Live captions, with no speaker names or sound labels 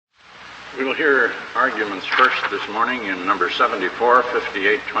We will hear arguments first this morning in number 74,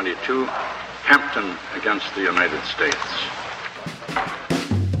 5822, Hampton against the United States.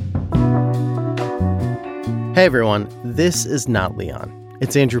 Hey everyone, this is not Leon.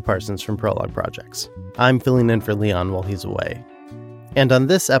 It's Andrew Parsons from Prologue Projects. I'm filling in for Leon while he's away. And on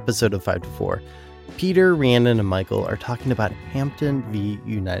this episode of 5 to 4, Peter, Rhiannon, and Michael are talking about Hampton v.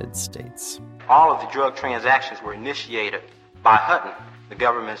 United States. All of the drug transactions were initiated by Hutton, the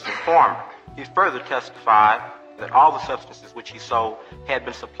government's informant. He further testified that all the substances which he sold had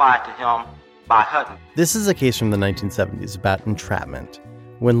been supplied to him by Hutton. This is a case from the 1970s about entrapment,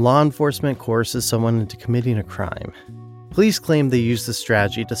 when law enforcement coerces someone into committing a crime. Police claim they use this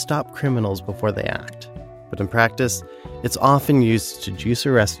strategy to stop criminals before they act. But in practice, it's often used to juice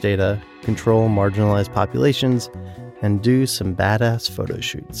arrest data, control marginalized populations, and do some badass photo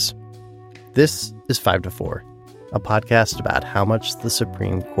shoots. This is 5 to 4, a podcast about how much the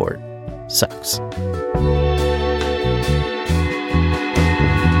Supreme Court sucks.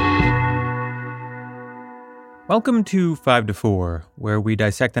 Welcome to 5 to 4, where we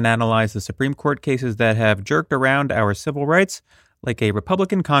dissect and analyze the Supreme Court cases that have jerked around our civil rights like a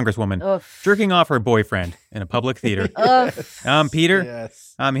Republican congresswoman jerking off her boyfriend in a public theater. I'm Peter.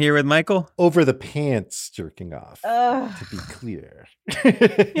 Yes. I'm here with Michael. Over the pants jerking off, to be clear.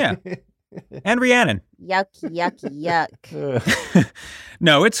 Yeah. And Rhiannon. Yuck.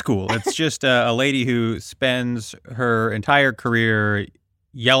 No, it's cool. It's just a lady who spends her entire career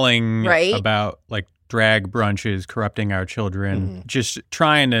yelling about like drag brunches corrupting our children, just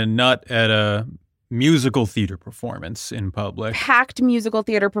trying to nut at a musical theater performance in public. Packed musical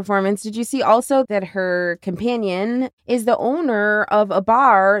theater performance. Did you see also that her companion is the owner of a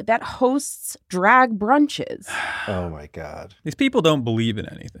bar that hosts drag brunches? Oh my God. These people don't believe in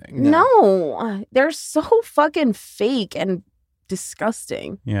anything. No, they're so fucking fake and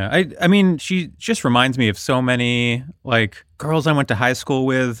disgusting. Yeah, I mean, she just reminds me of so many like girls I went to high school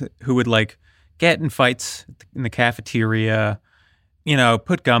with who would like get in fights in the cafeteria, you know,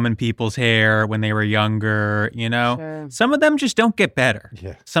 put gum in people's hair when they were younger, you know. Sure. Some of them just don't get better.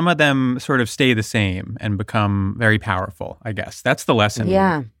 Yeah. Some of them sort of stay the same and become very powerful, I guess. That's the lesson.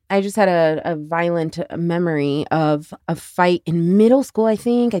 Yeah. I just had a violent memory of a fight in middle school, I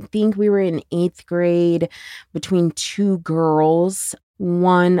think. I think we were in 8th grade between two girls.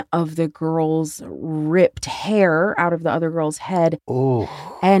 One of the girls ripped hair out of the other girl's head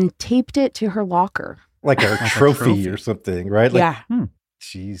and taped it to her locker. Like a trophy or something, right? Like, yeah.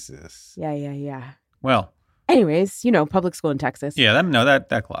 Jesus. Yeah. Well. Anyways, you know, public school in Texas. Yeah,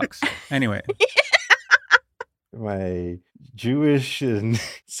 that clocks. Anyway. My Jewish and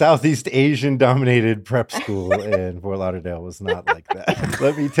Southeast Asian dominated prep school in Fort Lauderdale was not like that.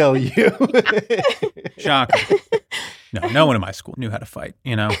 Let me tell you. Shocking. No one in my school knew how to fight,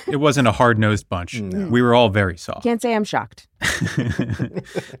 you know? It wasn't a hard-nosed bunch. No. We were all very soft. Can't say I'm shocked.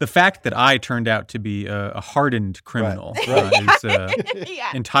 The fact that I turned out to be a hardened criminal is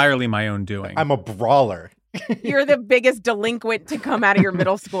entirely my own doing. I'm a brawler. You're the biggest delinquent to come out of your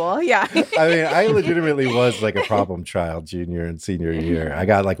middle school. Yeah. I mean, I legitimately was like a problem child junior and senior year. I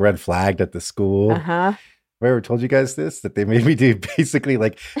got like red flagged at the school. Uh-huh. Have I ever told you guys this? That they made me do basically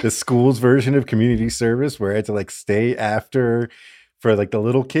like the school's version of community service where I had to like stay after for like the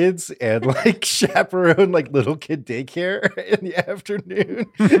little kids and like chaperone like little kid daycare in the afternoon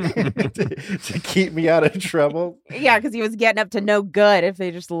to keep me out of trouble. Yeah, because he was getting up to no good if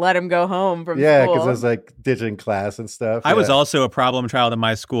they just let him go home from school. Yeah, because I was like ditching class and stuff. I was also a problem child in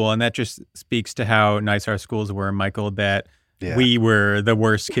my school, and that just speaks to how nice our schools were, Michael, that we were the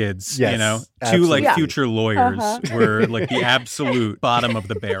worst kids, yes, you know? absolutely. Two like future lawyers were like the absolute bottom of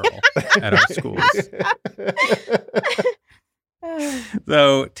the barrel at our schools.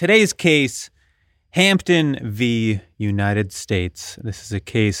 So today's case, Hampton v. United States. This is a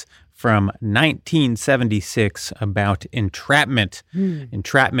case from 1976 about entrapment.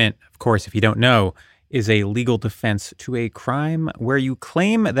 Entrapment, of course, if you don't know, is a legal defense to a crime where you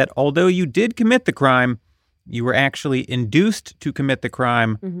claim that although you did commit the crime, you were actually induced to commit the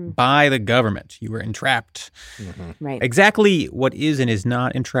crime by the government. You were entrapped. Right. Exactly what is and is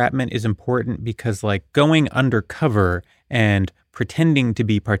not entrapment is important because, like, going undercover and pretending to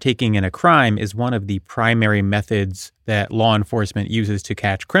be partaking in a crime is one of the primary methods that law enforcement uses to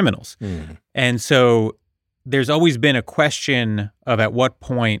catch criminals. And so there's always been a question of at what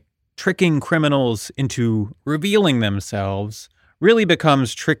point tricking criminals into revealing themselves really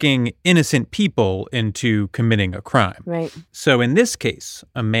becomes tricking innocent people into committing a crime. Right. So in this case,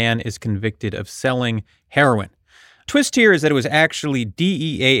 a man is convicted of selling heroin. Twist here is that it was actually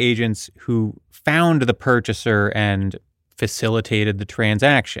DEA agents who found the purchaser and facilitated the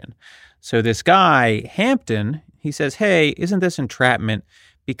transaction. So this guy, Hampton, he says, hey, isn't this entrapment?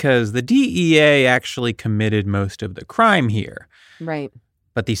 Because the DEA actually committed most of the crime here. Right.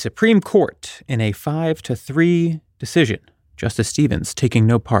 But the Supreme Court, in a 5-3 decision, Justice Stevens taking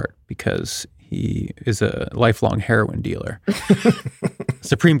no part because he is a lifelong heroin dealer.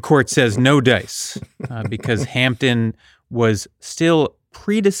 Supreme Court says no dice because Hampton was still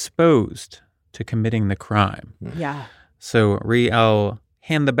predisposed to committing the crime. Yeah. So, Ree, I'll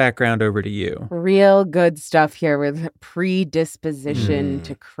hand the background over to you. Real good stuff here with predisposition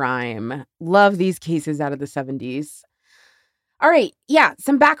to crime. Love these cases out of the 70s. All right. Yeah,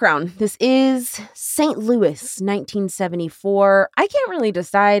 some background. This is St. Louis, 1974. I can't really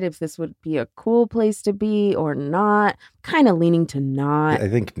decide if this would be a cool place to be or not. Kind of leaning to not. I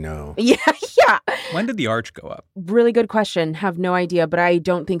think no. Yeah. When did the arch go up? Really good question. Have no idea, but I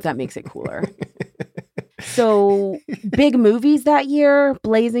don't think that makes it cooler. So, big movies that year,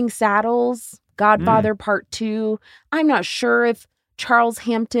 Blazing Saddles, Godfather Part 2. I'm not sure if Charles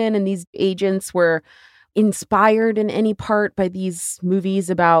Hampton and these agents were inspired in any part by these movies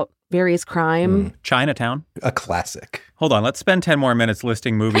about various crime. Chinatown. A classic. Hold on, let's spend 10 more minutes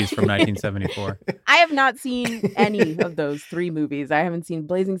listing movies from 1974. I have not seen any of those 3 movies. I haven't seen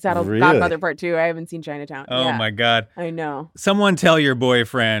Blazing Saddles, Really? Godfather Part 2. I haven't seen Chinatown. Oh Yeah, my God. I know. Someone tell your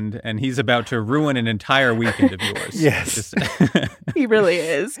boyfriend, and he's about to ruin an entire weekend of yours. Yes. He really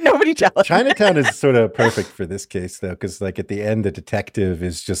is. Nobody tell him. Chinatown is sort of perfect for this case, though, because like at the end, the detective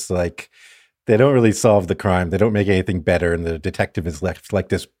is just like, they don't really solve the crime. They don't make anything better. And the detective is left like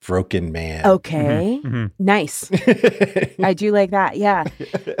this broken man. Okay. Nice. I do like that. Yeah.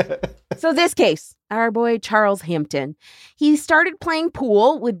 So this case, our boy Charles Hampton, he started playing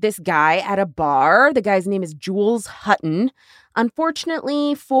pool with this guy at a bar. The guy's name is Jules Hutton.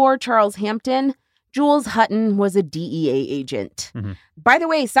 Unfortunately for Charles Hampton, Jules Hutton was a DEA agent. By the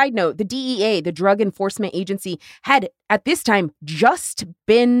way, side note, the DEA, the Drug Enforcement Agency, had at this time just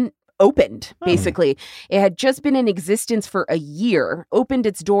been opened, basically. It had just been in existence for a year, opened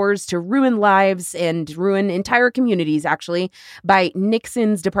its doors to ruin lives and ruin entire communities, actually, by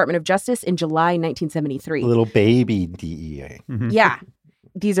Nixon's Department of Justice in July 1973. Little baby DEA. Yeah.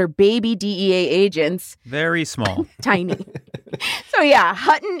 These are baby DEA agents. Very small. Tiny. So yeah,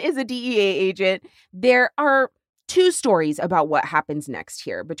 Hutton is a DEA agent. There are 2 stories about what happens next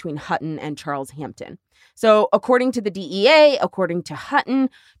here between Hutton and Charles Hampton. So according to the DEA, according to Hutton,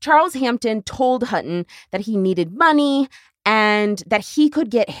 Charles Hampton told Hutton that he needed money and that he could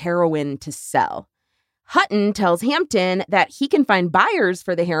get heroin to sell. Hutton tells Hampton that he can find buyers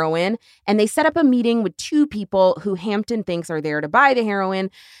for the heroin, and they set up a meeting with 2 people who Hampton thinks are there to buy the heroin.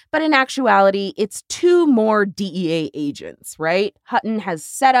 But in actuality, it's 2 more DEA agents, right? Hutton has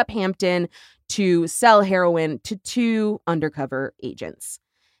set up Hampton to sell heroin to 2 undercover agents.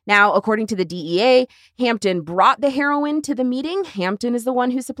 Now, according to the DEA, Hampton brought the heroin to the meeting. Hampton is the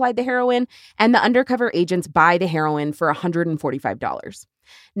one who supplied the heroin, and the undercover agents buy the heroin for $145.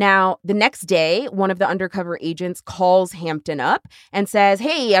 Now, the next day, one of the undercover agents calls Hampton up and says,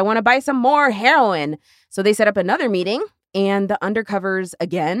 hey, I want to buy some more heroin. So they set up another meeting, and the undercovers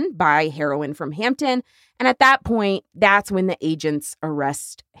again buy heroin from Hampton. And at that point, that's when the agents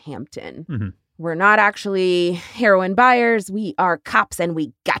arrest Hampton. We're not actually heroin buyers. We are cops and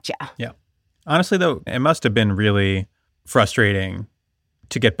we gotcha. Yeah. Honestly, though, it must have been really frustrating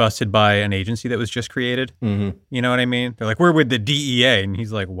to get busted by an agency that was just created. You know what I mean? They're like, we're with the DEA. And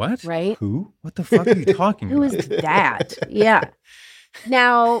he's like, what? Right? Who? What the fuck are you talking Who about? is that? Yeah.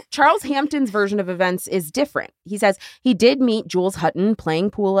 Now, Charles Hampton's version of events is different. He says he did meet Jules Hutton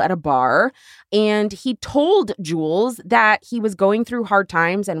playing pool at a bar, and he told Jules that he was going through hard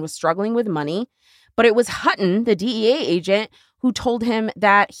times and was struggling with money. But it was Hutton, the DEA agent, who told him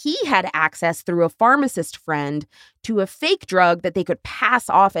that he had access through a pharmacist friend to a fake drug that they could pass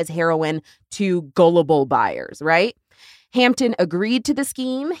off as heroin to gullible buyers, right? Hampton agreed to the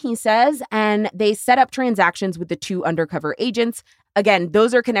scheme, he says, and they set up transactions with the 2 undercover agents. Again,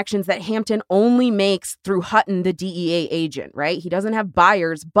 those are connections that Hampton only makes through Hutton, the DEA agent, right? He doesn't have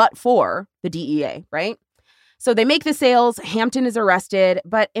buyers but for the DEA, right? So they make the sales, Hampton is arrested,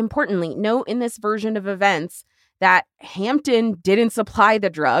 but importantly, note in this version of events that Hampton didn't supply the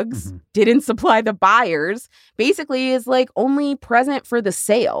drugs, didn't supply the buyers, basically is like only present for the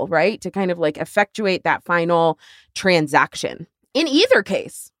sale, right? To kind of like effectuate that final transaction. In either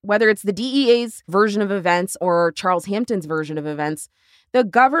case, whether it's the DEA's version of events or Charles Hampton's version of events, the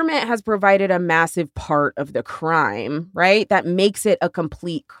government has provided a massive part of the crime, right? That makes it a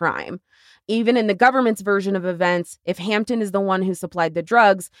complete crime. Even in the government's version of events, if Hampton is the one who supplied the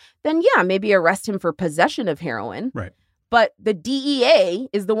drugs, then yeah, maybe arrest him for possession of heroin. Right. But the DEA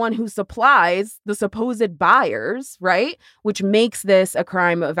is the one who supplies the supposed buyers, right? Which makes this a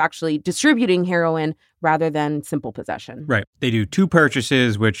crime of actually distributing heroin rather than simple possession. Right. They do 2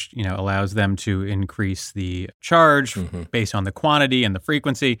 purchases, which, allows them to increase the charge based on the quantity and the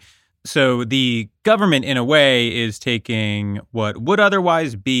frequency. So the government, in a way, is taking what would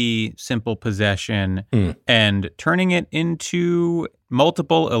otherwise be simple possession and turning it into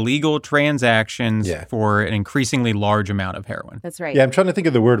multiple illegal transactions for an increasingly large amount of heroin. That's right. Yeah, I'm trying to think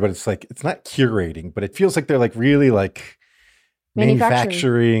of the word, but it's not curating, but it feels like they're like really like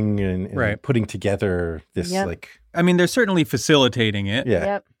manufacturing and putting together this they're certainly facilitating it. Yeah.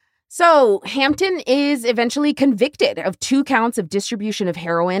 Yep. So Hampton is eventually convicted of 2 counts of distribution of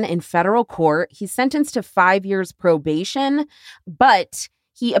heroin in federal court. He's sentenced to 5 years probation, but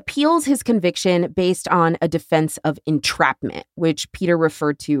he appeals his conviction based on a defense of entrapment, which Peter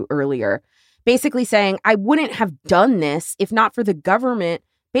referred to earlier, basically saying, I wouldn't have done this if not for the government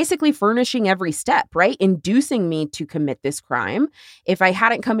basically furnishing every step, right? Inducing me to commit this crime. If I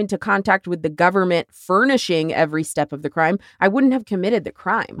hadn't come into contact with the government furnishing every step of the crime, I wouldn't have committed the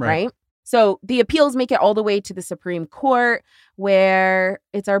crime, right? So the appeals make it all the way to the Supreme Court, where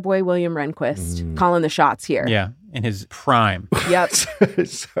it's our boy William Rehnquist calling the shots here. Yeah, in his prime. Yep.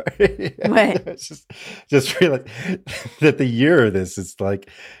 Sorry. What? Just realized that the year of this is like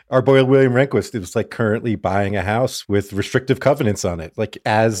our boy William Rehnquist is like currently buying a house with restrictive covenants on it. Like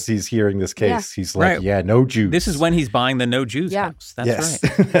as he's hearing this case, he's like, no Jews. This is when he's buying the no Jews house. That's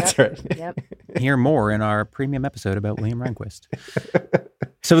right. That's right. Yep. Hear more in our premium episode about William Rehnquist.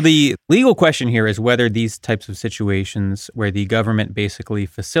 So the legal question here is whether these types of situations where the government basically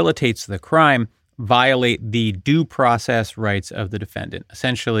facilitates the crime violate the due process rights of the defendant.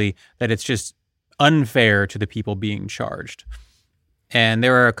 Essentially, that it's just unfair to the people being charged. And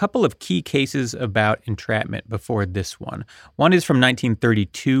there are a couple of key cases about entrapment before this one. One is from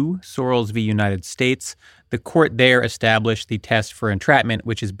 1932, Sorrells v. United States. The court there established the test for entrapment,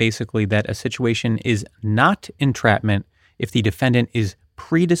 which is basically that a situation is not entrapment if the defendant is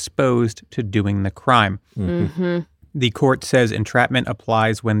predisposed to doing the crime. The court says entrapment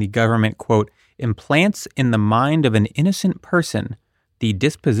applies when the government, quote, implants in the mind of an innocent person the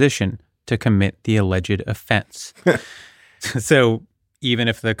disposition to commit the alleged offense. So even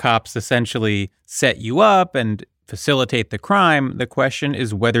if the cops essentially set you up and facilitate the crime, the question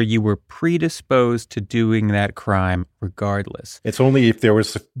is whether you were predisposed to doing that crime regardless. It's only if there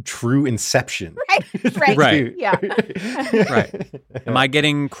was a true inception. Right. Yeah. Right. Am I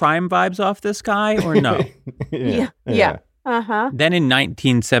getting crime vibes off this guy or no? Yeah. Uh-huh. Then in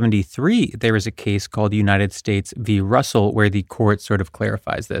 1973, there was a case called United States v. Russell where the court sort of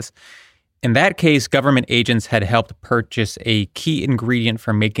clarifies this. In that case, government agents had helped purchase a key ingredient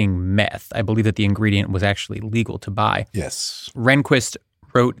for making meth. I believe that the ingredient was actually legal to buy. Yes. Rehnquist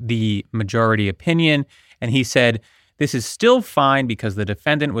wrote the majority opinion, and he said, this is still fine because the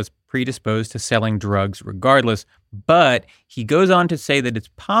defendant was predisposed to selling drugs regardless, but he goes on to say that it's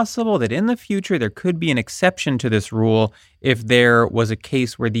possible that in the future there could be an exception to this rule if there was a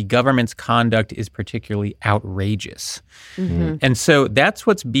case where the government's conduct is particularly outrageous. And so that's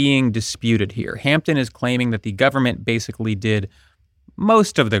what's being disputed here. Hampton is claiming that the government basically did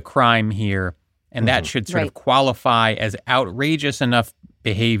most of the crime here, and that should sort of qualify as outrageous enough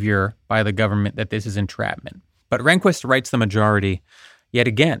behavior by the government that this is entrapment. But Rehnquist writes the majority yet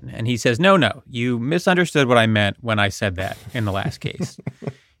again, and he says, no, you misunderstood what I meant when I said that in the last case.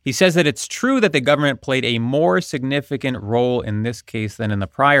 He says that it's true that the government played a more significant role in this case than in the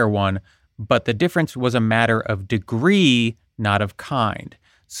prior one, but the difference was a matter of degree, not of kind.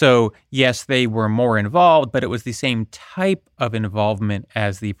 So, yes, they were more involved, but it was the same type of involvement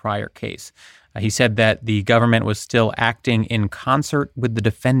as the prior case. He said that the government was still acting in concert with the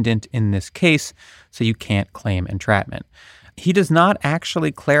defendant in this case, so you can't claim entrapment. He does not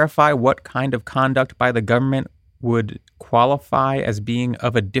actually clarify what kind of conduct by the government would qualify as being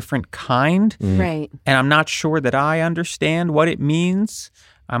of a different kind. Right. And I'm not sure that I understand what it means.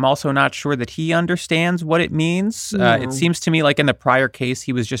 I'm also not sure that he understands what it means. It seems to me like in the prior case,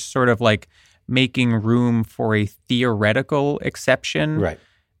 he was just sort of like making room for a theoretical exception. Right.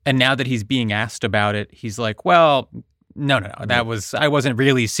 And now that he's being asked about it, he's like, well, no. I wasn't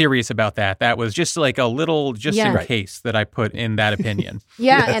really serious about that. That was just like a little in case that I put in that opinion.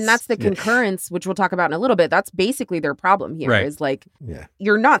 And that's the concurrence, which we'll talk about in a little bit. That's basically their problem here is like,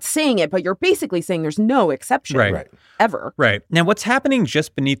 you're not saying it, but you're basically saying there's no exception ever. Right. Now, what's happening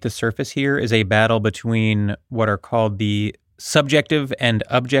just beneath the surface here is a battle between what are called the subjective and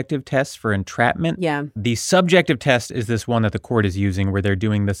objective tests for entrapment. Yeah. The subjective test is this one that the court is using where they're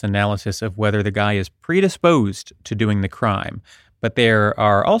doing this analysis of whether the guy is predisposed to doing the crime. But there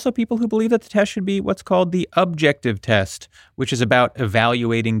are also people who believe that the test should be what's called the objective test, which is about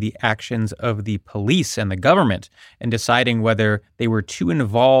evaluating the actions of the police and the government and deciding whether they were too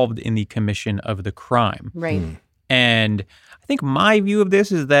involved in the commission of the crime. Right. And I think my view of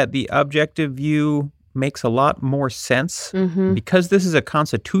this is that the objective view makes a lot more sense because this is a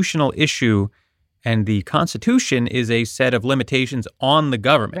constitutional issue and the Constitution is a set of limitations on the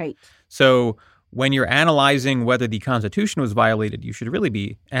government. Right. So when you're analyzing whether the Constitution was violated, you should really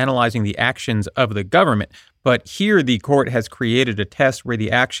be analyzing the actions of the government. But here the court has created a test where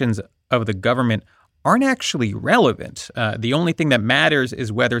the actions of the government aren't actually relevant. The only thing that matters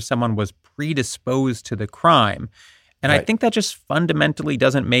is whether someone was predisposed to the crime. And I think that just fundamentally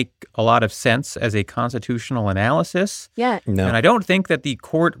doesn't make a lot of sense as a constitutional analysis. Yeah. No. And I don't think that the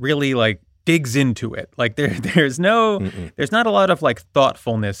court really digs into it. Like there's not a lot of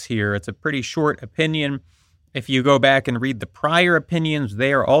thoughtfulness here. It's a pretty short opinion. If you go back and read the prior opinions,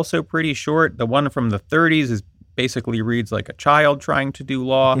 they are also pretty short. The one from the 30s basically reads like a child trying to do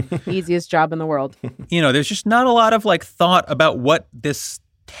law. Easiest job in the world. There's just not a lot of thought about what this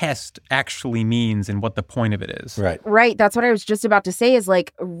test actually means and what the point of it is. Right. That's what I was just about to say is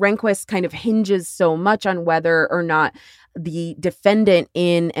Rehnquist kind of hinges so much on whether or not the defendant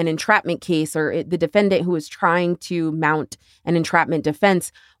in an entrapment case or the defendant who is trying to mount an entrapment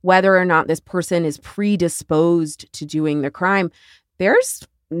defense, whether or not this person is predisposed to doing the crime. There's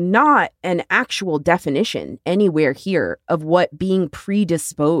not an actual definition anywhere here of what being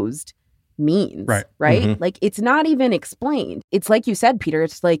predisposed means, right? It's not even explained. It's like you said, Peter,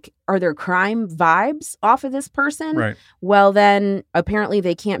 it's are there crime vibes off of this person? Right. Well, then apparently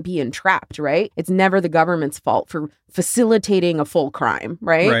they can't be entrapped, right? It's never the government's fault for facilitating a full crime,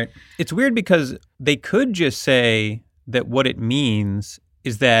 right? Right. It's weird because they could just say that what it means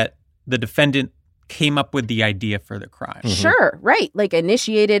is that the defendant came up with the idea for the crime. Sure, right.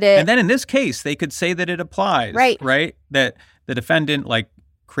 Initiated it. And then in this case, they could say that it applies, right? That the defendant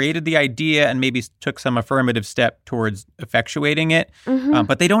created the idea and maybe took some affirmative step towards effectuating it.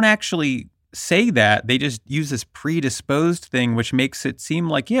 But they don't actually say that. They just use this predisposed thing, which makes it seem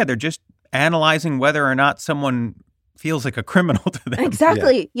they're just analyzing whether or not someone feels like a criminal to them.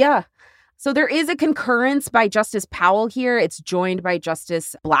 Exactly. Yeah. So there is a concurrence by Justice Powell here. It's joined by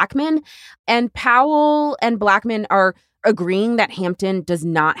Justice Blackmun. And Powell and Blackmun are agreeing that Hampton does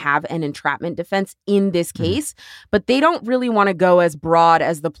not have an entrapment defense in this case, but they don't really want to go as broad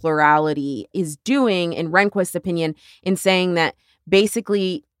as the plurality is doing, in Rehnquist's opinion, in saying that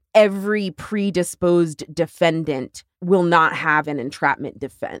basically every predisposed defendant will not have an entrapment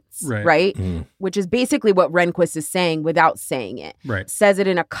defense, right? Which is basically what Rehnquist is saying without saying it. Right. Says it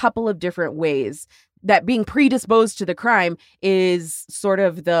in a couple of different ways. That being predisposed to the crime is sort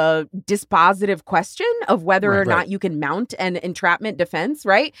of the dispositive question of whether or not you can mount an entrapment defense,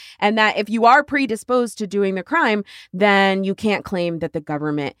 right? And that if you are predisposed to doing the crime, then you can't claim that the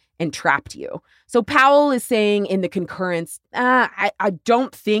government entrapped you. So Powell is saying in the concurrence, I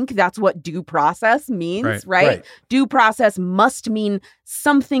don't think that's what due process means, right? Due process must mean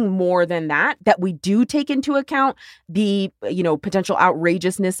something more than that we do take into account the, potential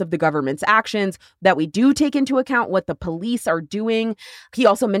outrageousness of the government's actions, that we do take into account what the police are doing. He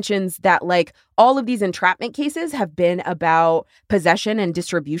also mentions that all of these entrapment cases have been about possession and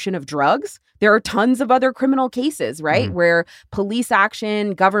distribution of drugs. There are tons of other criminal cases, right, where police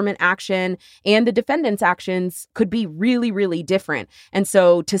action, government action, and the defendant's actions could be really, really different. And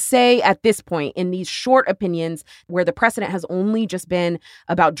so to say at this point in these short opinions where the precedent has only just been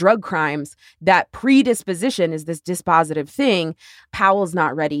about drug crimes, that predisposition is this dispositive thing, Powell's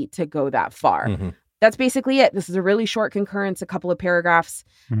not ready to go that far. That's basically it. This is a really short concurrence, a couple of paragraphs.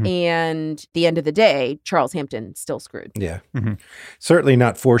 And at the end of the day, Charles Hampton still screwed. Yeah. Certainly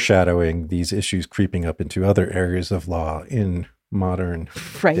not foreshadowing these issues creeping up into other areas of law in modern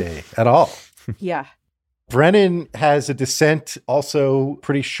day at all. Yeah. Brennan has a dissent, also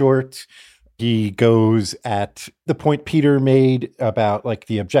pretty short. He goes at the point Peter made about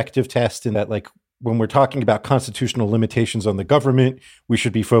the objective test, and that when we're talking about constitutional limitations on the government, we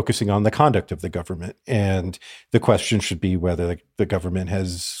should be focusing on the conduct of the government. And the question should be whether the government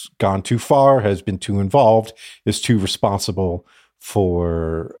has gone too far, has been too involved, is too responsible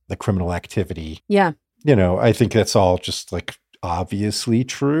for the criminal activity. Yeah. I think that's all just obviously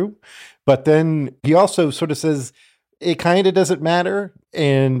true. But then he also sort of says it kind of doesn't matter.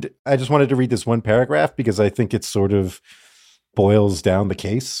 And I just wanted to read this one paragraph because I think it sort of boils down the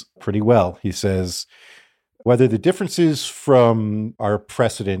case pretty well. He says, Whether the differences from our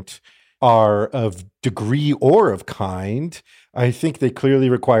precedent are of degree or of kind, I think they clearly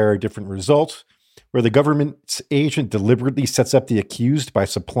require a different result. Where the government's agent deliberately sets up the accused by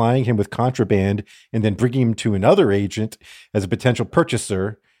supplying him with contraband and then bringing him to another agent as a potential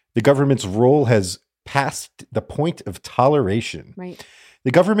purchaser, the government's role has passed the point of toleration. Right.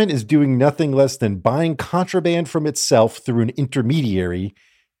 The government is doing nothing less than buying contraband from itself through an intermediary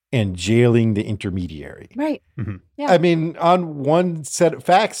and jailing the intermediary. Right. Mm-hmm. Yeah. I mean, on one set of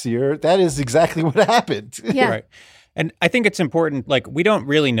facts here, that is exactly what happened. Yeah. Right. And I think it's important, like, we don't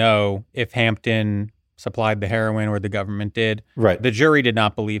really know if Hampton supplied the heroin or the government did. Right. The jury did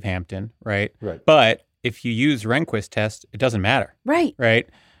not believe Hampton, right? Right. But if you use Rehnquist test, it doesn't matter. Right. Right.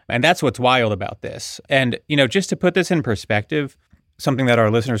 And that's what's wild about this. And, you know, just to put this in perspective, something that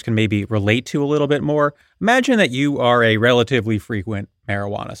our listeners can maybe relate to a little bit more, imagine that you are a relatively frequent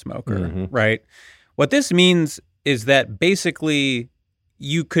marijuana smoker, right? What this means is that basically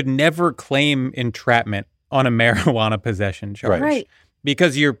you could never claim entrapment on a marijuana possession charge. Right.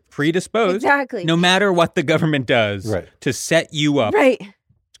 Because you're predisposed, Exactly. no matter what the government does, Right. to set you up. Right.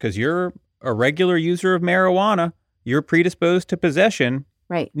 Because you're a regular user of marijuana, you're predisposed to possession.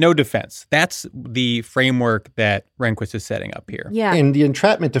 Right. No defense. That's the framework that Rehnquist is setting up here. Yeah. And the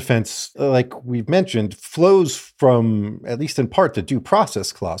entrapment defense, like we've mentioned, flows from, at least in part, the due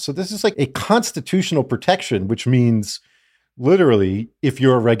process clause. So this is like a constitutional protection, which means literally, if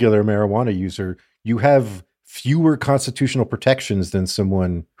you're a regular marijuana user, you have fewer constitutional protections than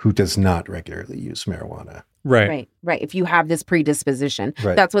someone who does not regularly use marijuana. Right. Right. Right. If you have this predisposition,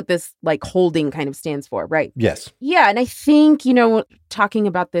 Right. that's what this like holding kind of stands for. Right. Yes. Yeah. And I think, you know, talking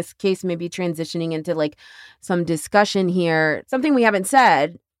about this case, maybe transitioning into like some discussion here, something we haven't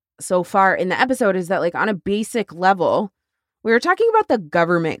said so far in the episode is that like on a basic level, we were talking about the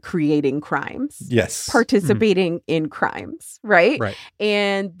government creating crimes. Yes. Participating in crimes, right? Right.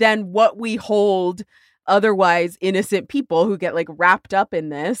 And then what we hold otherwise innocent people who get like wrapped up in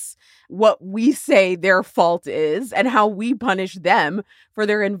this, what we say their fault is and how we punish them for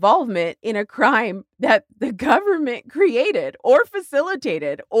their involvement in a crime that the government created or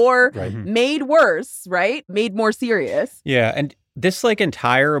facilitated or Right. made worse, right? Made more serious. Yeah. And this like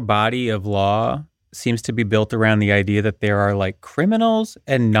entire body of law seems to be built around the idea that there are like criminals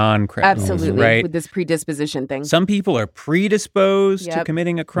and non-criminals. Absolutely. Right. With this predisposition thing. Some people are predisposed to Yep.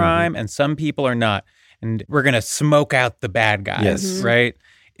 committing a crime and some people are not. And we're going to smoke out the bad guys, Yes. right?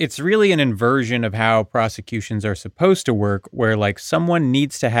 It's really an inversion of how prosecutions are supposed to work, where like someone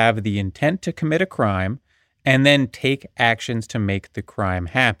needs to have the intent to commit a crime and then take actions to make the crime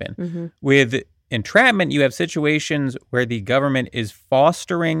happen. With entrapment, you have situations where the government is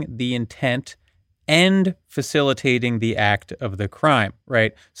fostering the intent and facilitating the act of the crime,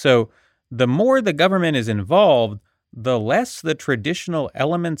 right? So the more the government is involved, the less the traditional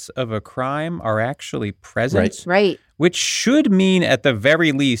elements of a crime are actually present, Right. which should mean at the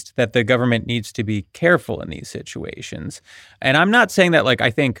very least that the government needs to be careful in these situations. And I'm not saying that, like,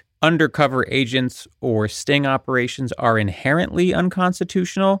 I think undercover agents or sting operations are inherently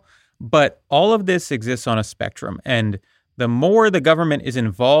unconstitutional, but all of this exists on a spectrum. And the more the government is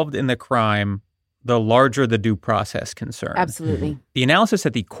involved in the crime, the larger the due process concern. Absolutely. The analysis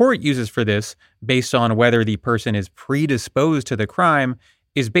that the court uses for this, based on whether the person is predisposed to the crime,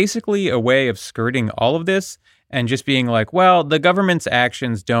 is basically a way of skirting all of this and just being like, well, the government's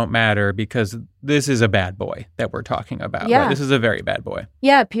actions don't matter because this is a bad boy that we're talking about. Yeah. Right? This is a very bad boy.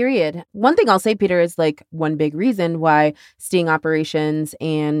 Yeah, period. One thing I'll say, Peter, is like one big reason why sting operations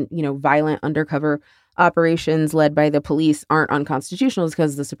and, you know, violent undercover operations led by the police aren't unconstitutional is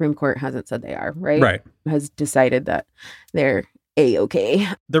because the Supreme Court hasn't said they are, right? Right. Has decided that they're A-okay.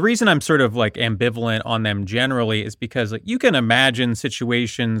 The reason I'm sort of like ambivalent on them generally is because like you can imagine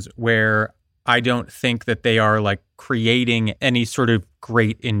situations where I don't think that they are like creating any sort of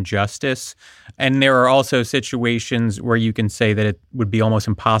great injustice. And there are also situations where you can say that it would be almost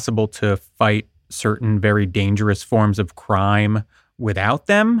impossible to fight certain very dangerous forms of crime without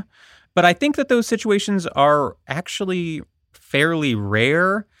them. But I think that those situations are actually fairly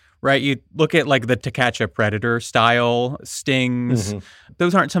rare, right? You look at like the To Catch a Predator style stings.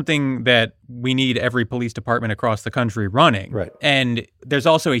 Those aren't something that we need every police department across the country running. Right. And there's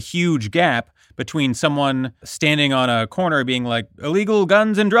also a huge gap between someone standing on a corner being like, illegal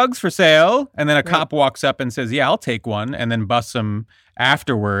guns and drugs for sale, and then a cop walks up and says, yeah, I'll take one, and then busts them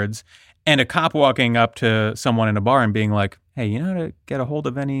afterwards, and a cop walking up to someone in a bar and being like, hey, you know how to get a hold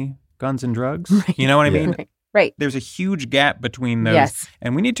of any guns and drugs? You know what I mean? Right. Right. There's a huge gap between those. Yes.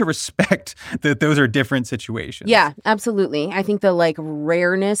 And we need to respect that those are different situations. Yeah, absolutely. I think the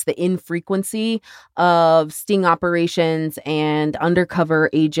rareness, the infrequency of sting operations and undercover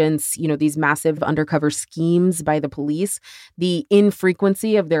agents, these massive undercover schemes by the police, the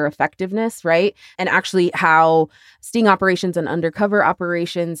infrequency of their effectiveness, right? And actually how sting operations and undercover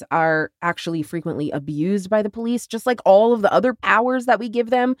operations are actually frequently abused by the police, just like all of the other powers that we give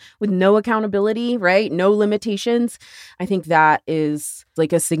them with no accountability, right? No limitations. I think that is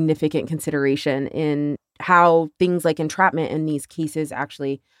a significant consideration in how things like entrapment in these cases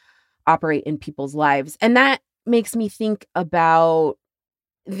actually operate in people's lives. And that makes me think about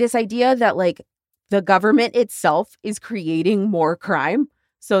this idea that the government itself is creating more crime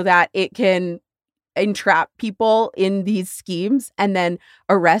so that it can entrap people in these schemes and then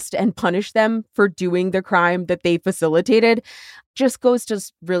arrest and punish them for doing the crime that they facilitated. Just goes to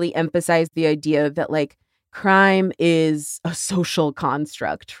really emphasize the idea that crime is a social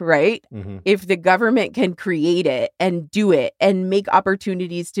construct, right? Mm-hmm. If the government can create it and do it and make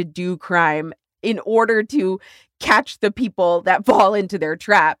opportunities to do crime in order to catch the people that fall into their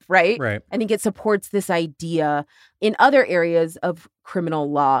trap, right? Right. I think it supports this idea in other areas of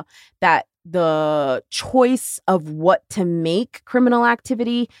criminal law that the choice of what to make criminal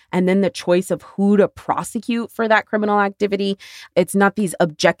activity and then the choice of who to prosecute for that criminal activity, it's not these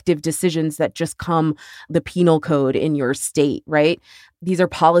objective decisions that just come the penal code in your state, right? These are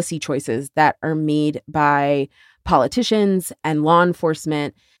policy choices that are made by politicians and law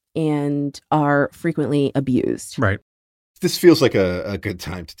enforcement and are frequently abused. Right. This feels like a good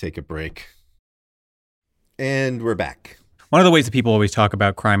time to take a break. And we're back. One of the ways that people always talk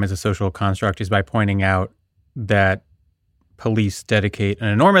about crime as a social construct is by pointing out that police dedicate an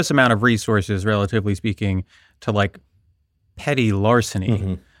enormous amount of resources, relatively speaking, to petty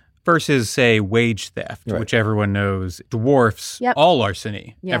larceny versus, say, wage theft, Right. which everyone knows dwarfs all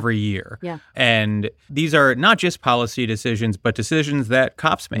larceny every year. Yeah. And these are not just policy decisions, but decisions that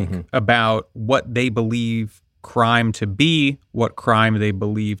cops make about what they believe crime to be, what crime they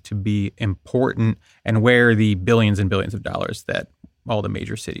believe to be important, and where the billions and billions of dollars that all the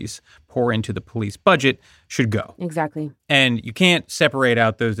major cities pour into the police budget should go. Exactly. And you can't separate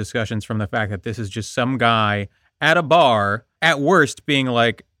out those discussions from the fact that this is just some guy at a bar, at worst, being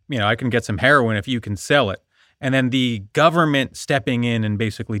like, I can get some heroin if you can sell it. And then the government stepping in and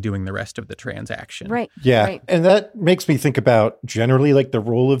basically doing the rest of the transaction. Right. Yeah. Right. And that makes me think about generally the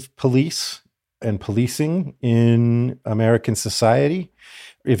role of police and policing in American society.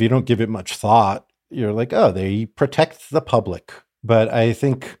 If you don't give it much thought, you're like, oh, they protect the public. But I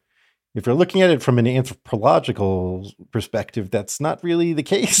think if you're looking at it from an anthropological perspective, that's not really the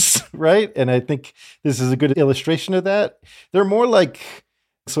case, right? And I think this is a good illustration of that. They're more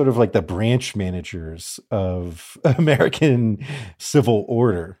sort of the branch managers of American civil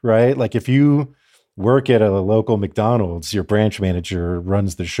order, right? If you work at a local McDonald's, your branch manager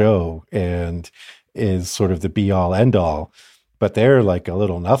runs the show and is sort of the be all end all, but they're a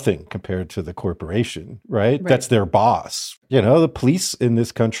little nothing compared to the corporation, right? That's their boss. The police in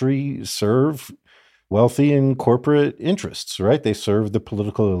this country serve wealthy and corporate interests, right? They serve the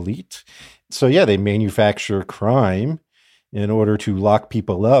political elite. So yeah, they manufacture crime in order to lock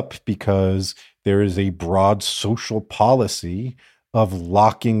people up because there is a broad social policy of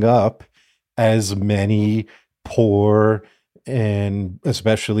locking up as many poor and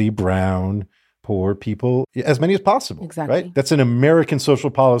especially brown poor people, as many as possible. Exactly. Right? That's an American social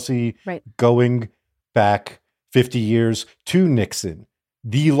policy going back 50 years to Nixon,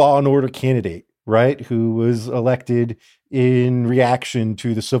 the law and order candidate, right? Who was elected in reaction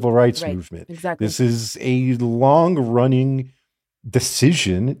to the civil rights movement. Exactly. This is a long running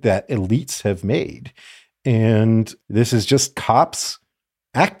decision that elites have made. And this is just cops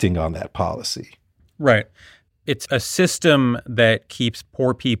acting on that policy. Right. It's a system that keeps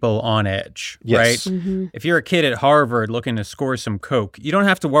poor people on edge, Yes. right? If you're a kid at Harvard looking to score some coke, you don't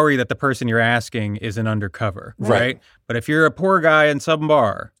have to worry that the person you're asking is an undercover, right? But if you're a poor guy in some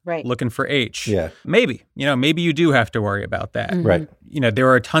bar looking for H, maybe you do have to worry about that. Right. There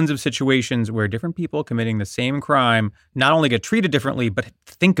are tons of situations where different people committing the same crime not only get treated differently, but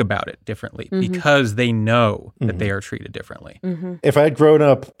think about it differently because they know that they are treated differently. If I'd grown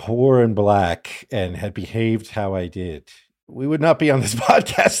up poor and black and had behaved how I did, we would not be on this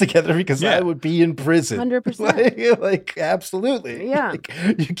podcast together because I would be in prison. 100%. Absolutely. Yeah.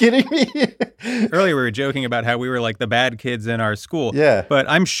 You kidding me? Earlier, we were joking about how we were the bad kids in our school. Yeah. But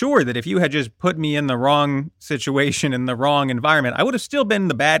I'm sure that if you had just put me in the wrong situation, in the wrong environment, I would have still been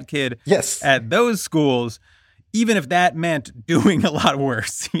the bad kid Yes. at those schools, even if that meant doing a lot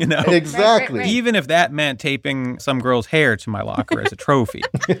worse, you know? Exactly. Right. Even if that meant taping some girl's hair to my locker as a trophy.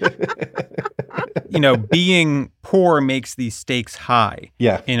 You know, being poor makes these stakes high.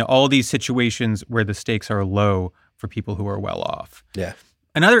 Yeah. In all these situations where the stakes are low for people who are well off. Yeah.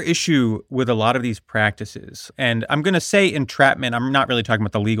 Another issue with a lot of these practices, and I'm going to say entrapment, I'm not really talking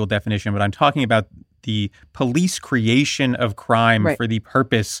about the legal definition, but I'm talking about the police creation of crime Right. for the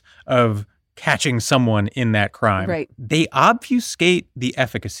purpose of catching someone in that crime. Right. They obfuscate the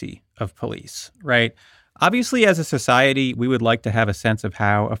efficacy of police, right? Obviously, as a society, we would like to have a sense of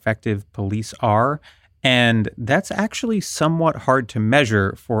how effective police are. And that's actually somewhat hard to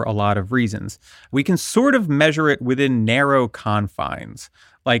measure for a lot of reasons. We can sort of measure it within narrow confines.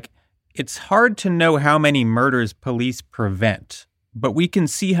 Like, it's hard to know how many murders police prevent, but we can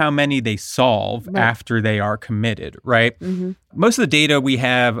see how many they solve Right. after they are committed, right? Mm-hmm. Most of the data we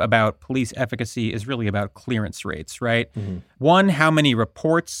have about police efficacy is really about clearance rates, right? Mm-hmm. One, how many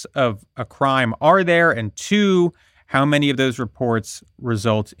reports of a crime are there? And two, how many of those reports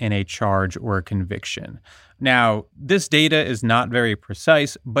result in a charge or a conviction? Now, this data is not very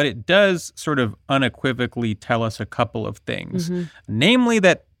precise, but it does sort of unequivocally tell us a couple of things. Mm-hmm. Namely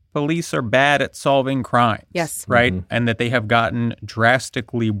that police are bad at solving crimes. Yes. Right? Mhm. And that they have gotten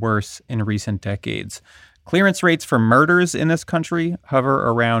drastically worse in recent decades. Clearance rates for murders in this country hover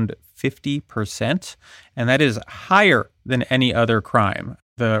around 50%, and that is higher than any other crime.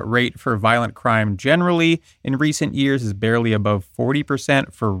 The rate for violent crime generally in recent years is barely above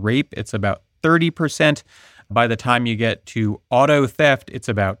 40%. For rape, it's about 30%. By the time you get to auto theft, it's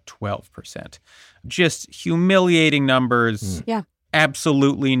about 12%. Just humiliating numbers. Yeah.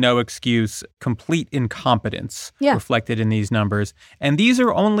 Absolutely no excuse, complete incompetence Yeah. reflected in these numbers. And these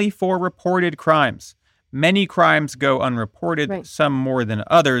are only for reported crimes. Many crimes go unreported, Right. some more than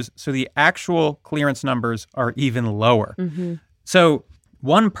others. So the actual clearance numbers are even lower. Mm-hmm. So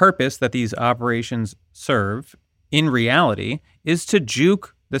one purpose that these operations serve in reality is to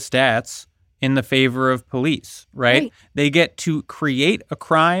juke the stats in the favor of police, right? Right. They get to create a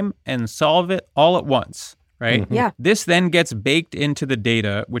crime and solve it all at once, right? Mhm. Yeah. This then gets baked into the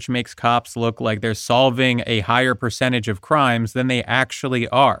data, which makes cops look like they're solving a higher percentage of crimes than they actually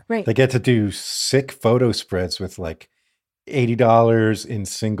are. Right. They get to do sick photo spreads with like $80 in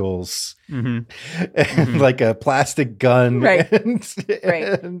singles Mhm. and like a plastic gun. Right.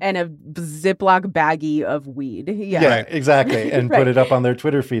 Right. And a Ziploc baggie of weed. Yeah. Yeah, Right. exactly. And Right. put it up on their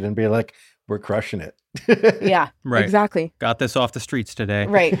Twitter feed and be like, we're crushing it. Yeah. Right. Exactly. Got this off the streets today.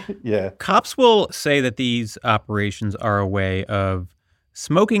 Right. Yeah. Cops will say that these operations are a way of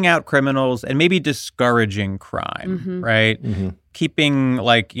smoking out criminals and maybe discouraging crime, Mhm. right? Mhm. Keeping,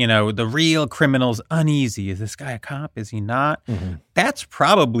 like, you know, the real criminals uneasy. Is this guy a cop? Is he not? Mhm. That's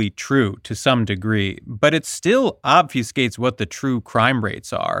probably true to some degree, but it still obfuscates what the true crime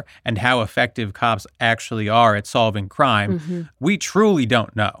rates are and how effective cops actually are at solving crime. Mhm. We truly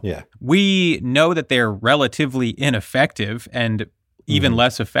don't know. Yeah. We know that they're relatively ineffective and even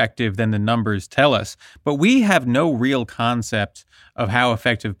less effective than the numbers tell us, but we have no real concept of how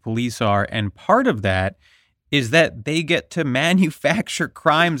effective police are. And part of that is that they get to manufacture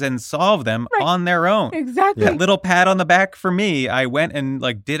crimes and solve them Right. on their own. Exactly. That little pat on the back for me. I went and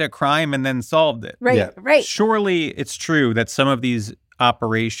like did a crime and then solved it. Right. Yeah. Right. Surely it's true that some of these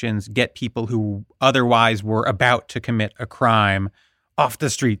operations get people who otherwise were about to commit a crime off the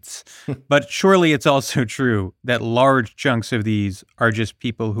streets. But surely it's also true that large chunks of these are just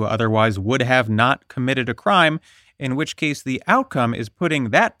people who otherwise would have not committed a crime, in which case the outcome is putting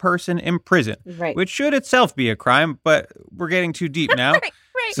that person in prison, Right. which should itself be a crime, but we're getting too deep now. Right.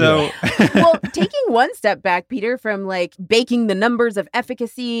 Right. So Well, taking one step back, Peter, from like baking the numbers of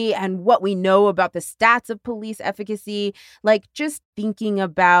efficacy and what we know about the stats of police efficacy, like just thinking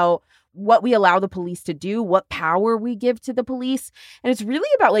about what we allow the police to do, what power we give to the police. And it's really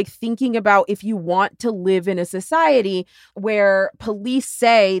about like thinking about if you want to live in a society where police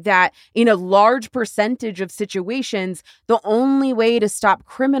say that in a large percentage of situations, the only way to stop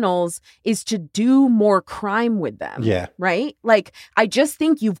criminals is to do more crime with them. Yeah. Right? Like, I just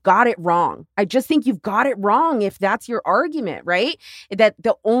think you've got it wrong. I just think you've got it wrong if that's your argument, right? That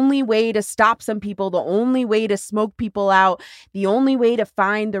the only way to stop some people, the only way to smoke people out, the only way to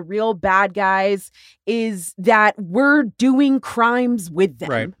find the real bad guys is that we're doing crimes with them.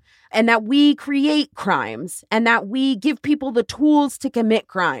 Right. And that we create crimes and that we give people the tools to commit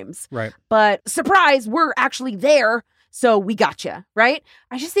crimes. right. But surprise, we're actually there. So we gotcha, right?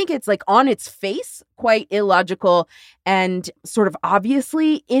 I just think it's like on its face, quite illogical and sort of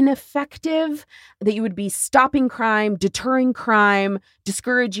obviously ineffective that you would be stopping crime, deterring crime,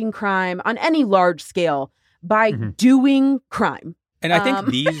 discouraging crime on any large scale by doing crime. And I think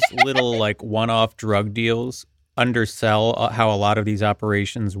these little like one-off drug deals undersell how a lot of these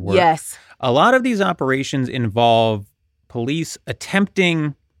operations work. Yes. A lot of these operations involve police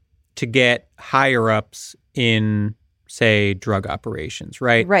attempting to get higher-ups in, say, drug operations,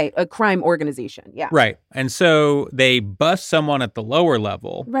 right? Right. A crime organization. Yeah. Right. And so they bust someone at the lower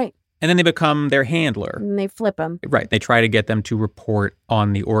level. Right. And then they become their handler. And they flip them. Right. They try to get them to report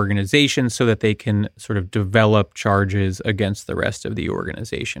on the organization so that they can sort of develop charges against the rest of the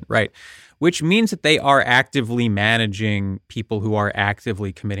organization. Right. Which means that they are actively managing people who are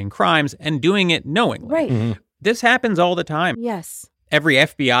actively committing crimes and doing it knowingly. Right. This happens all the time. Yes. Every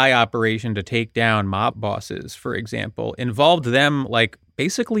FBI operation to take down mob bosses, for example, involved them like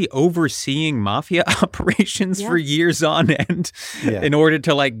basically overseeing mafia operations for years on end in order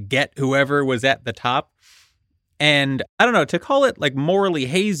to like get whoever was at the top. And I don't know, to call it like morally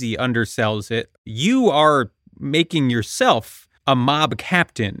hazy undersells it. You are making yourself a mob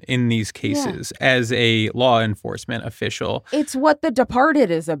captain in these cases as a law enforcement official. It's what The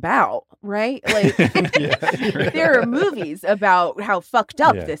Departed is about, right? Like, there are movies about how fucked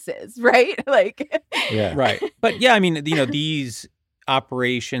up this is, right? Like, right. But yeah, I mean, you know, these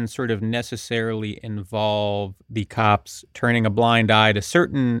operations sort of necessarily involve the cops turning a blind eye to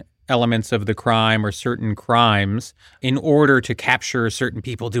certain elements of the crime or certain crimes in order to capture certain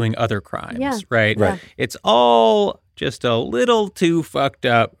people doing other crimes, right? Right. It's all just a little too fucked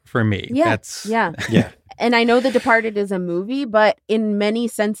up for me. Yeah. And I know The Departed is a movie, but in many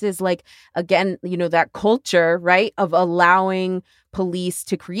senses, like, again, you know, that culture, right, of allowing police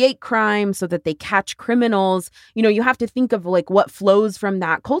to create crime so that they catch criminals, you know, you have to think of like what flows from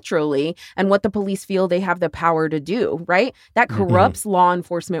that culturally and what the police feel they have the power to do, right? That corrupts law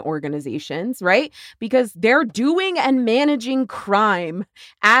enforcement organizations, right? Because they're doing and managing crime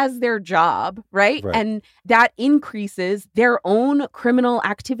as their job, right? And that increases their own criminal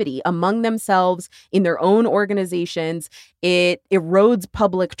activity among themselves in their own organizations. It erodes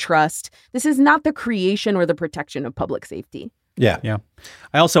public trust. This is not the creation or the protection of public safety. Yeah.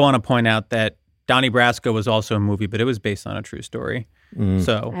 I also want to point out that Donnie Brasco was also a movie, but it was based on a true story.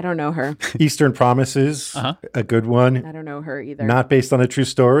 So I don't know her. Eastern Promises, a good one. I don't know her either. Not based on a true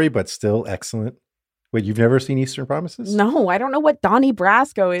story, but still excellent. Wait, you've never seen Eastern Promises? No, I don't know what Donnie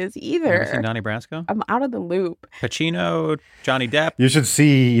Brasco is either. Have you seen Donnie Brasco? I'm out of the loop. Pacino, Johnny Depp. You should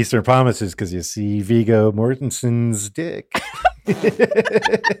see Eastern Promises because you see Viggo Mortensen's dick.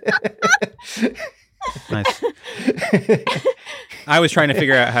 Nice. I was trying to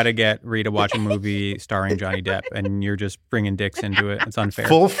figure out how to get Rita to watch a movie starring Johnny Depp, and you're just bringing dicks into it. It's unfair.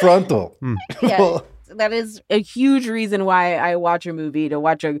 Full frontal. Yeah, that is a huge reason why I watch a movie, to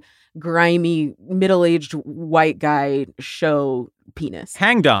watch a grimy, middle-aged white guy show penis.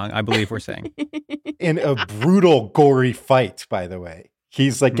 Hang dong, I believe we're saying. In a brutal, gory fight, by the way.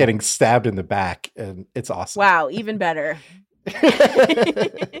 He's like getting stabbed in the back, and it's awesome. Wow, even better.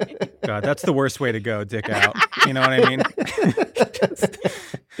 God, that's the worst way to go, dick out. You know what I mean?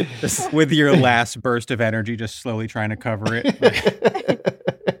 Just with your last burst of energy, just slowly trying to cover it.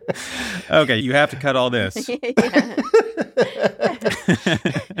 Okay, you have to cut all this.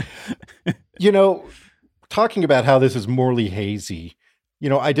 You know, talking about how this is morally hazy, you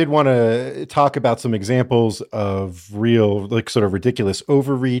know, I did want to talk about some examples of real, like, sort of ridiculous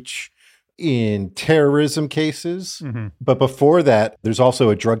overreach in terrorism cases. But before that, there's also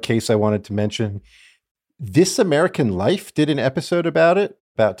a drug case I wanted to mention. This American Life did an episode about it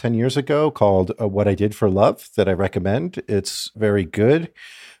about 10 years ago called What I Did for Love that I recommend. It's very good.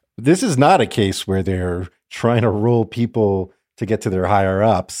 This is not a case where they're trying to roll people to get to their higher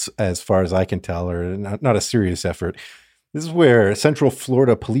ups, as far as I can tell, or not a serious effort. This is where Central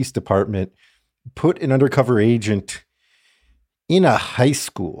Florida Police Department put an undercover agent in a high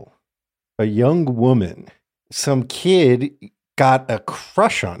school. A young woman, some kid got a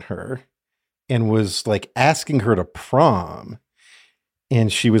crush on her and was like asking her to prom.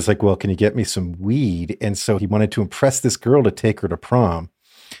 And she was like, well, can you get me some weed? And so he wanted to impress this girl to take her to prom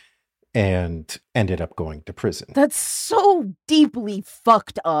and ended up going to prison. That's so deeply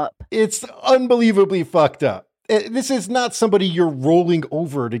fucked up. It's unbelievably fucked up. This is not somebody you're rolling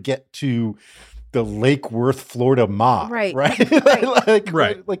over to get to the Lake Worth, Florida mob, right? Right.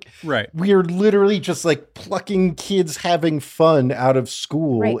 We're literally just like plucking kids having fun out of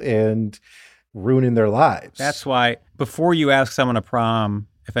school and ruining their lives. That's why before you ask someone to prom,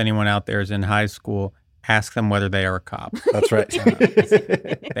 if anyone out there is in high school, ask them whether they are a cop. That's right.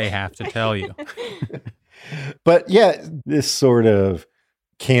 They have to tell you. But yeah, this sort of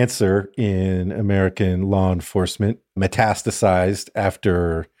cancer in American law enforcement metastasized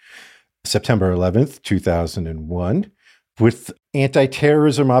after September 11th, 2001, with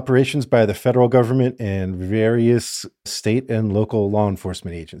anti-terrorism operations by the federal government and various state and local law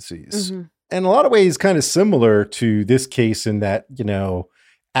enforcement agencies. Mm-hmm. In a lot of ways, kind of similar to this case in that,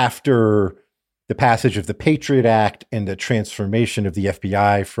 after the passage of the Patriot Act and the transformation of the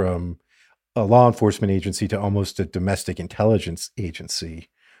FBI from a law enforcement agency to almost a domestic intelligence agency,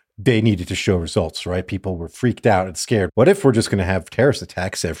 they needed to show results, right? People were freaked out and scared. What if we're just going to have terrorist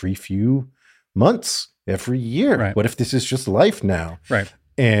attacks every few months, every year? Right. What if this is just life now? Right.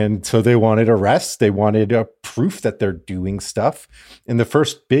 And so they wanted arrests. They wanted a proof that they're doing stuff. And the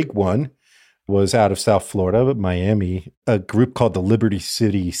first big one was out of South Florida, Miami, a group called the Liberty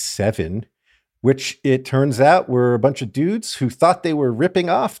City 7, which it turns out were a bunch of dudes who thought they were ripping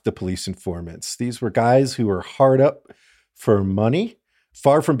off the police informants. These were guys who were hard up for money.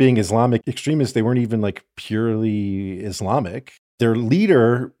 Far from being Islamic extremists, they weren't even like purely Islamic. Their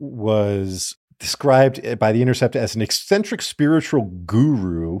leader was described by The Intercept as an eccentric spiritual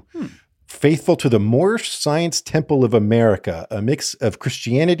guru, faithful to the Moorish Science Temple of America, a mix of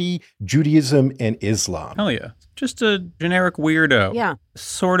Christianity, Judaism, and Islam. Hell yeah. Just a generic weirdo. Yeah.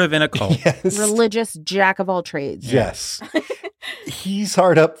 Sort of in a cult. Yes. Religious jack of all trades. Yes. He's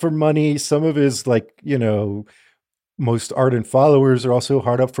hard up for money. Some of his, most ardent followers are also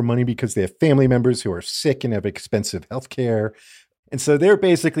hard up for money because they have family members who are sick and have expensive health care. And so they're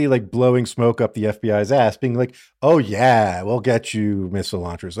basically blowing smoke up the FBI's ass, being like, oh, yeah, we'll get you missile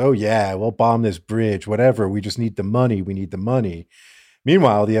launchers. Oh, yeah, we'll bomb this bridge, whatever. We just need the money. We need the money.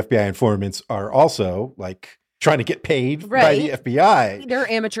 Meanwhile, the FBI informants are also trying to get paid by the FBI.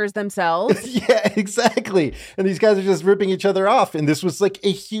 They're amateurs themselves. Yeah, exactly. And these guys are just ripping each other off. And this was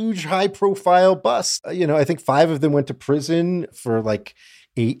a huge high profile bust. I think 5 of them went to prison for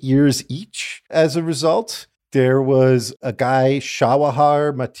 8 years each as a result. There was a guy,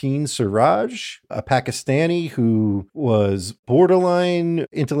 Shawahar Mateen Siraj, a Pakistani who was borderline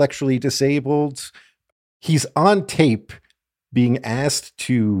intellectually disabled. He's on tape being asked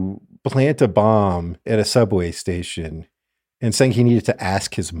to plant a bomb at a subway station and saying he needed to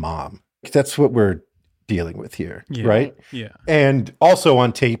ask his mom. That's what we're dealing with here, right? Yeah. And also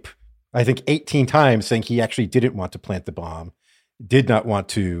on tape, I think 18 times saying he actually didn't want to plant the bomb, did not want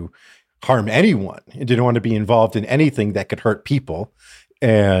to harm anyone, and didn't want to be involved in anything that could hurt people.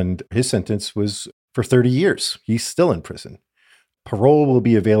 And his sentence was for 30 years. He's still in prison. Parole will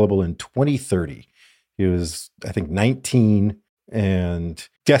be available in 2030. He was, I think, 19 and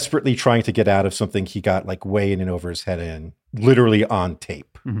desperately trying to get out of something he got way in and over his head in, literally on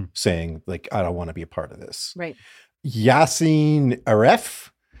tape, saying I don't want to be a part of this. Right. Yassin Aref,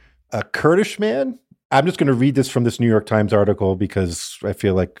 a Kurdish man. I'm just going to read this from this New York Times article because I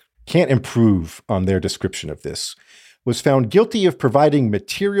feel can't improve on their description of this. Was found guilty of providing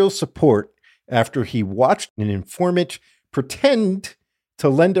material support after he watched an informant pretend to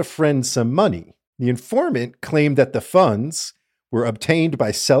lend a friend some money. The informant claimed that the funds were obtained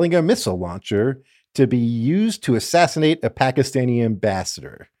by selling a missile launcher to be used to assassinate a Pakistani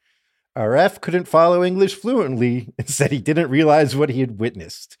ambassador. Aref couldn't follow English fluently and said he didn't realize what he had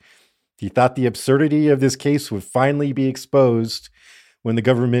witnessed. He thought the absurdity of this case would finally be exposed when the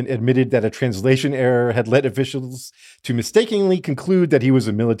government admitted that a translation error had led officials to mistakenly conclude that he was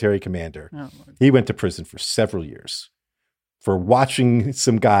a military commander. Oh, he went to prison for several years for watching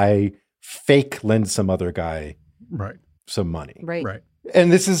some guy fake lend some other guy some money. Right.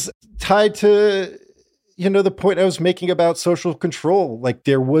 And this is tied to, the point I was making about social control.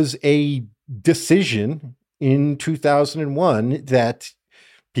 There was a decision in 2001 that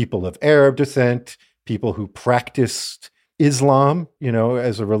people of Arab descent, people who practiced Islam,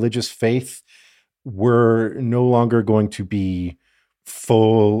 as a religious faith, were no longer going to be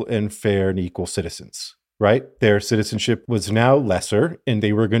full and fair and equal citizens, right? Their citizenship was now lesser and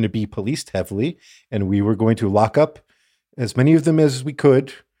they were going to be policed heavily, and we were going to lock up as many of them as we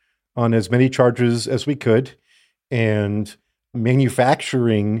could on as many charges as we could. And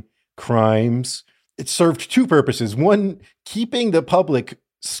manufacturing crimes, it served 2 purposes. One, keeping the public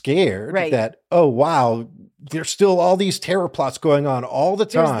scared that, oh, wow, there's still all these terror plots going on all the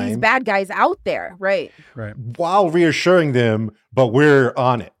time. There's these bad guys out there. Right. While reassuring them, but we're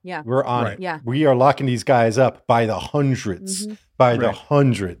on it. Yeah. We're on it. Yeah. We are locking these guys up by the hundreds, the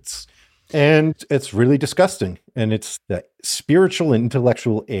hundreds. And it's really disgusting. And it's the spiritual and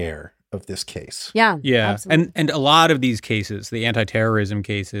intellectual air of this case. Yeah. Yeah. Absolutely. And a lot of these cases, the anti-terrorism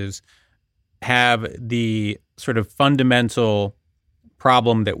cases, have the sort of fundamental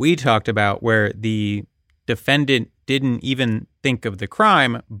problem that we talked about where the defendant didn't even think of the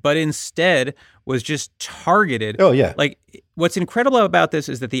crime, but instead was just targeted. Oh, yeah. Like, what's incredible about this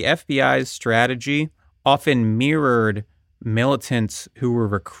is that the FBI's strategy often mirrored militants who were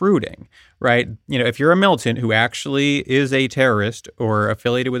recruiting, right? You know, if you're a militant who actually is a terrorist or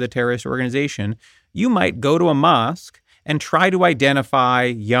affiliated with a terrorist organization, you might go to a mosque and try to identify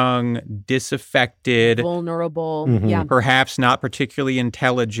young, disaffected, vulnerable, perhaps not particularly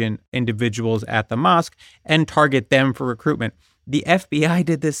intelligent individuals at the mosque and target them for recruitment. The FBI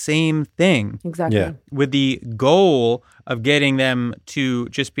did the same thing. Exactly. With the goal of getting them to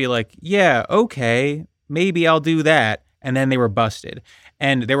just be like, yeah, okay, maybe I'll do that. And then they were busted.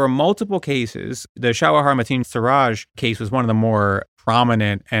 And there were multiple cases. The Shawahar Mateen Siraj case was one of the more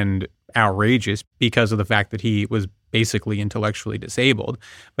prominent and outrageous because of the fact that he was basically intellectually disabled.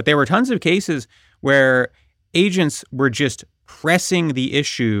 But there were tons of cases where agents were just pressing the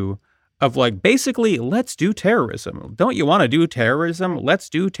issue of like, basically, let's do terrorism. Don't you want to do terrorism? Let's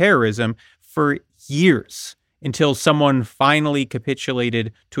do terrorism for years until someone finally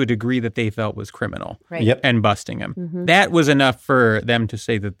capitulated to a degree that they felt was criminal and busting him. That was enough for them to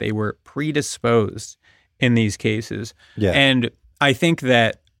say that they were predisposed in these cases. And I think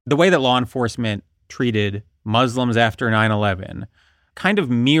that the way that law enforcement treated Muslims after 9/11 kind of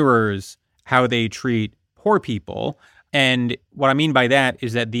mirrors how they treat poor people. And what I mean by that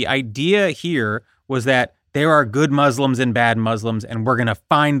is that the idea here was that there are good Muslims and bad Muslims, and we're going to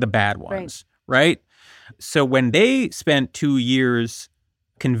find the bad ones, right? So when they spent 2 years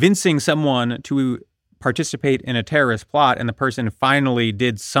convincing someone to participate in a terrorist plot and the person finally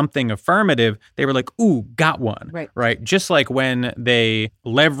did something affirmative, they were like, ooh, got one, right? Just like when they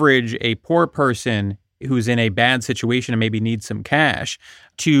leverage a poor person who's in a bad situation and maybe needs some cash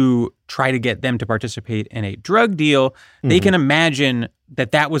to try to get them to participate in a drug deal, they can imagine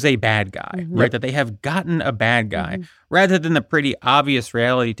that that was a bad guy, right? That they have gotten a bad guy rather than the pretty obvious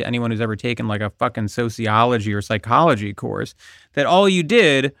reality to anyone who's ever taken like a fucking sociology or psychology course that all you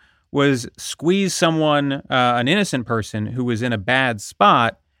did was squeeze someone, an innocent person who was in a bad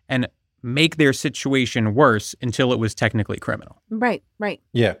spot and make their situation worse until it was technically criminal. Right.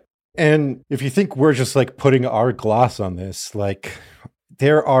 Yeah. And if you think we're just like putting our gloss on this, like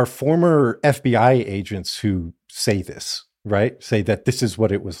there are former FBI agents who say this, right? Say that this is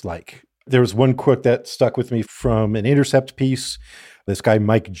what it was like. There was one quote that stuck with me from an Intercept piece. This guy,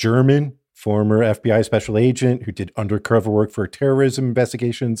 Mike German, former FBI special agent who did undercover work for terrorism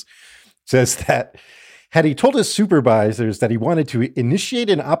investigations, says that had he told his supervisors that he wanted to initiate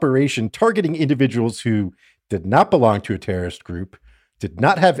an operation targeting individuals who did not belong to a terrorist group, did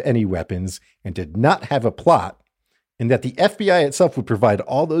not have any weapons, and did not have a plot, and that the FBI itself would provide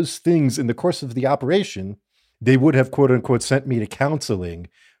all those things in the course of the operation, they would have, quote unquote, sent me to counseling.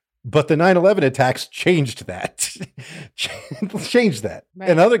 But the 9/11 attacks changed that. changed that. Right.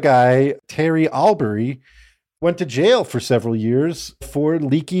 Another guy, Terry Albury, went to jail for several years for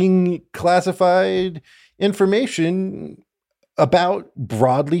leaking classified information about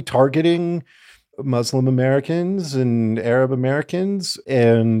broadly targeting Muslim Americans and Arab Americans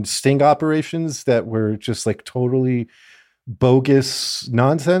and sting operations that were just like totally bogus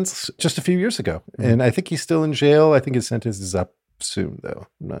nonsense just a few years ago. And I think he's still in jail. I think his sentence is up soon, though.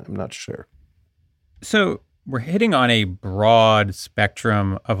 I'm not sure. So we're hitting on a broad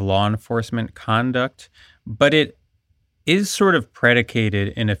spectrum of law enforcement conduct, but it is sort of predicated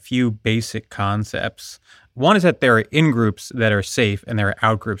in a few basic concepts. One is that there are in-groups that are safe and there are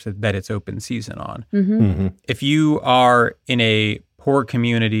out-groups that it's open season on. If you are in a poor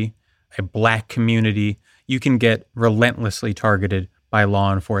community, a Black community, you can get relentlessly targeted by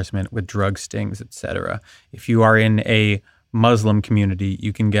law enforcement with drug stings, etc. If you are in a Muslim community,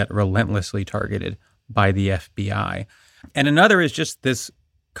 you can get relentlessly targeted by the FBI. And another is just this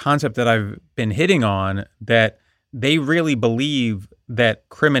concept that I've been hitting on, that they really believe that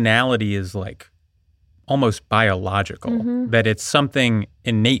criminality is like almost biological, that it's something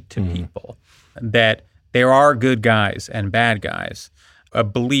innate to people, that there are good guys and bad guys, a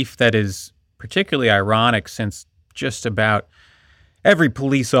belief that is particularly ironic since just about every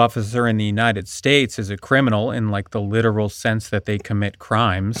police officer in the United States is a criminal in like the literal sense that they commit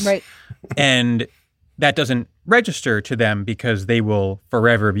crimes. Right. And that doesn't register to them because they will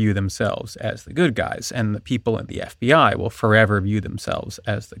forever view themselves as the good guys, and the people in the FBI will forever view themselves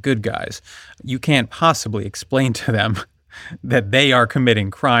as the good guys. You can't possibly explain to them that they are committing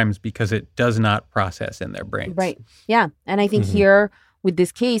crimes because it does not process in their brains. Right. Yeah. And I think here with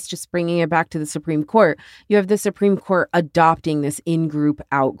this case, just bringing it back to the Supreme Court, you have the Supreme Court adopting this in-group,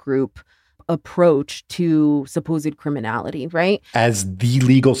 out-group approach to supposed criminality, right? As the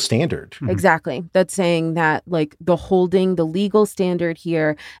legal standard. Exactly. That's saying that like the legal standard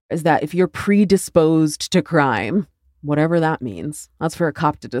here is that if you're predisposed to crime, whatever that means, that's for a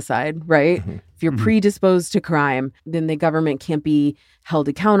cop to decide, right? If you're predisposed to crime, then the government can't be held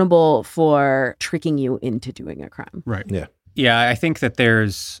accountable for tricking you into doing a crime. Right. Yeah. Yeah, I think that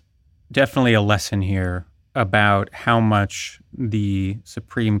there's definitely a lesson here about how much the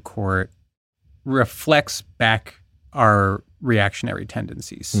Supreme Court reflects back our reactionary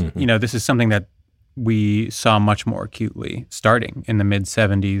tendencies. You know, this is something that we saw much more acutely starting in the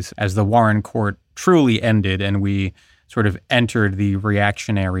mid-'70s as the Warren Court truly ended and we sort of entered the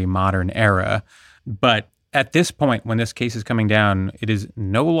reactionary modern era. But at this point, when this case is coming down, it is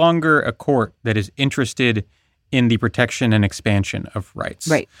no longer a court that is interested in the protection and expansion of rights.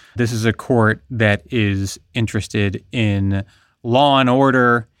 Right. This is a court that is interested in law and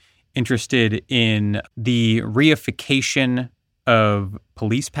order, interested in the reification of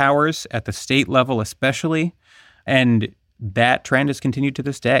police powers at the state level especially, and that trend has continued to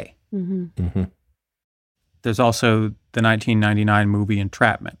this day. There's also the 1999 movie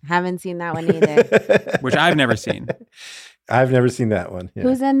Entrapment. Haven't seen that one either. Which I've never seen. I've never seen that one. Yeah.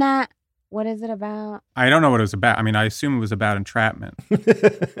 Who's in that? What is it about? I don't know what it was about. I mean, I assume it was about entrapment.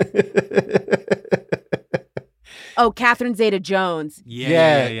 Oh, Catherine Zeta-Jones.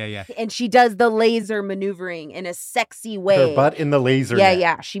 Yeah. And she does the laser maneuvering in a sexy way. Her butt in the laser Yeah, net.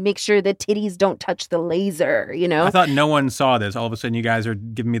 yeah. She makes sure the titties don't touch the laser, you know? I thought no one saw this. All of a sudden, you guys are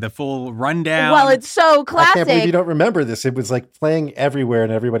giving me the full rundown. Well, it's so classic. I can't believe you don't remember this. It was like playing everywhere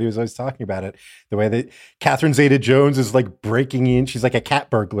and everybody was always talking about it. The way that Catherine Zeta-Jones is like breaking in. She's like a cat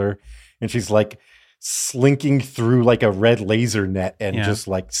burglar and she's like slinking through like a red laser net and just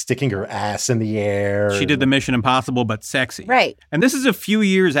like sticking her ass in the air. She did the Mission Impossible, but sexy. Right. And this is a few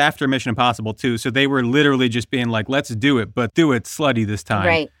years after Mission Impossible, too. So they were literally just being like, let's do it, but do it slutty this time.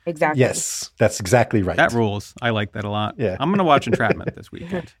 Right. Exactly. Yes, that's exactly right. That rules. I like that a lot. Yeah. I'm going to watch Entrapment this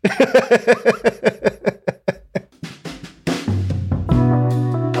weekend.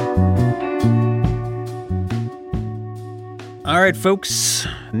 All right, folks.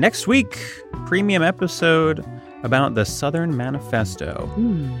 Next week, premium episode about the Southern Manifesto.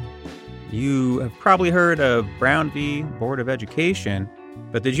 You have probably heard of Brown v. Board of Education,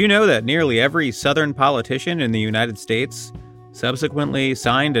 but did you know that nearly every Southern politician in the United States subsequently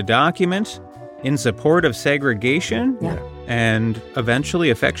signed a document in support of segregation and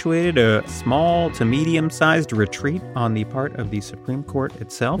eventually effectuated a small to medium-sized retreat on the part of the Supreme Court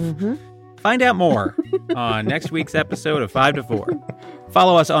itself? Find out more on next week's episode of 5 to 4.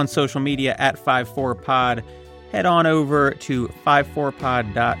 Follow us on social media at 54pod. Head on over to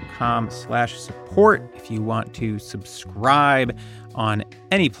 54pod.com/support if you want to subscribe on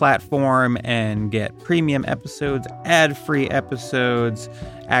any platform and get premium episodes, ad-free episodes,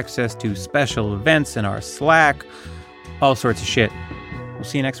 access to special events in our Slack, all sorts of shit. We'll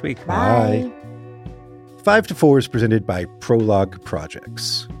see you next week. Bye. 5 to 4 is presented by Prologue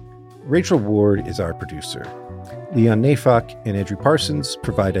Projects. Rachel Ward is our producer. Leon Nafok and Andrew Parsons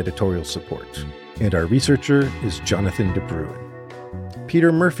provide editorial support. And our researcher is Jonathan DeBruin.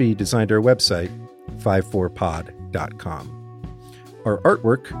 Peter Murphy designed our website, 54pod.com. Our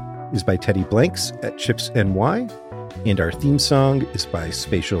artwork is by Teddy Blanks at Chips NY, and our theme song is by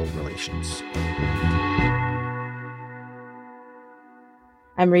Spatial Relations.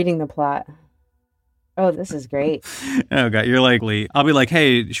 I'm reading the plot. Oh, this is great. Oh, God. You're likely. I'll be like,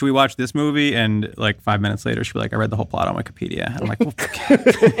 hey, should we watch this movie? And like 5 minutes later, she'll be like, I read the whole plot on Wikipedia. I'm like,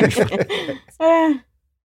 well,